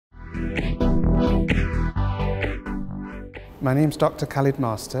My name's Dr. Khalid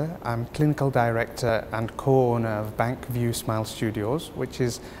Master. I'm Clinical Director and co-owner of Bankview Smile Studios, which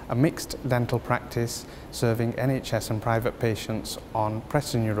is a mixed dental practice serving NHS and private patients on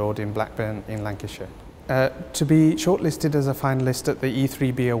Preston New Road in Blackburn in Lancashire. To be shortlisted as a finalist at the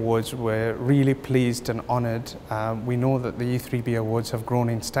E3B Awards, we're really pleased and honoured. We know that the E3B Awards have grown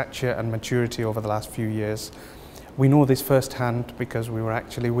in stature and maturity over the last few years. We know this firsthand because we were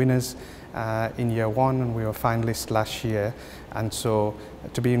actually winners in year one and we were finalists last year, and so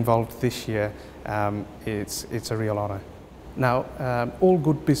to be involved this year, it's a real honour. Now, all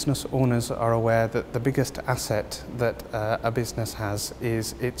good business owners are aware that the biggest asset that a business has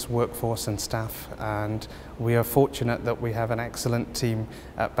is its workforce and staff, and we are fortunate that we have an excellent team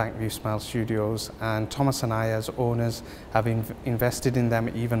at Bankview Smile Studios, and Thomas and I as owners have invested in them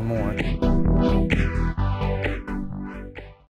even more.